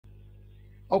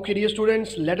Okay, dear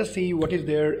students, let us see what is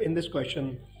there in this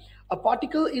question. A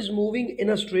particle is moving in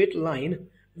a straight line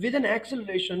with an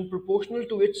acceleration proportional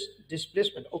to its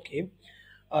displacement. Okay,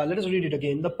 let us read it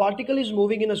again. The particle is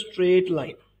moving in a straight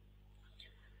line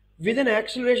with an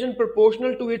acceleration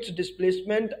proportional to its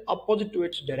displacement opposite to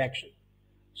its direction.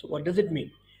 So what does it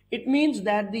mean? It means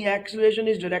that the acceleration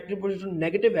is directly proportional to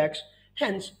negative x,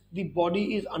 hence the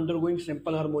body is undergoing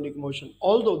simple harmonic motion.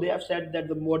 Although they have said that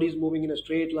the body is moving in a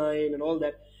straight line and all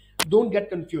that, don't get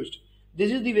confused.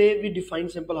 This is the way we define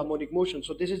simple harmonic motion.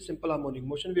 So this is simple harmonic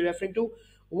motion we're referring to.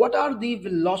 What are the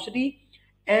velocity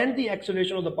and the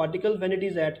acceleration of the particle when it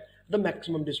is at the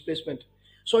maximum displacement?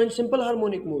 So in simple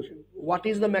harmonic motion, what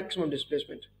is the maximum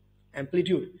displacement?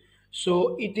 Amplitude.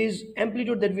 So it is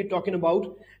amplitude that we're talking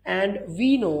about, and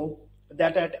we know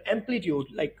that at amplitude,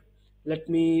 like let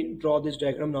me draw this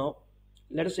diagram now.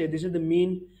 Let us say this is the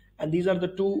mean and these are the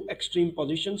two extreme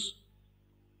positions.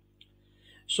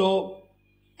 So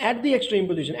at the extreme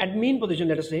position, at mean position,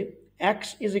 let us say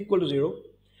x is equal to 0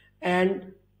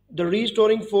 and the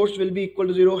restoring force will be equal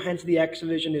to 0, hence the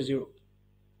acceleration is 0.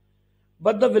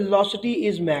 But the velocity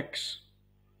is max.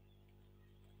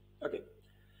 Okay.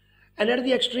 And at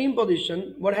the extreme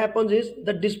position, what happens is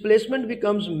the displacement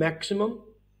becomes maximum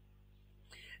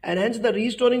and hence the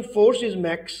restoring force is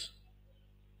max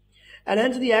and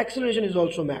hence the acceleration is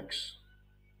also max.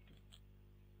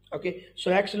 Okay,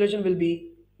 so acceleration will be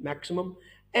maximum.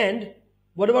 And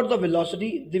what about the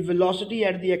velocity? The velocity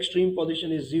at the extreme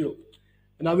position is 0.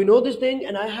 Now we know this thing,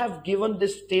 and I have given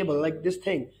this table like this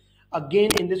thing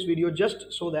again in this video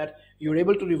just so that you're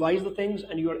able to revise the things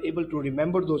and you are able to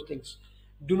remember those things.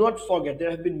 Do not forget,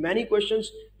 there have been many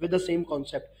questions with the same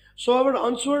concept. So our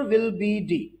answer will be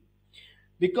D,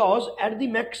 because at the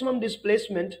maximum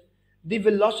displacement the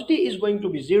velocity is going to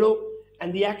be 0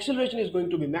 and the acceleration is going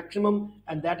to be maximum,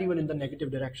 and that even in the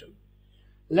negative direction.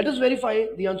 Let us verify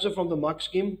the answer from the mark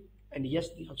scheme, and yes,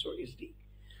 the answer is D.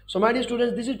 So my dear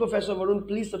students, this is Professor Varun.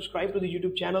 Please subscribe to the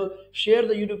YouTube channel, share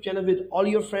the YouTube channel with all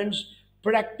your friends,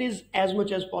 practice as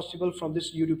much as possible from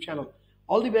this YouTube channel.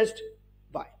 All the best.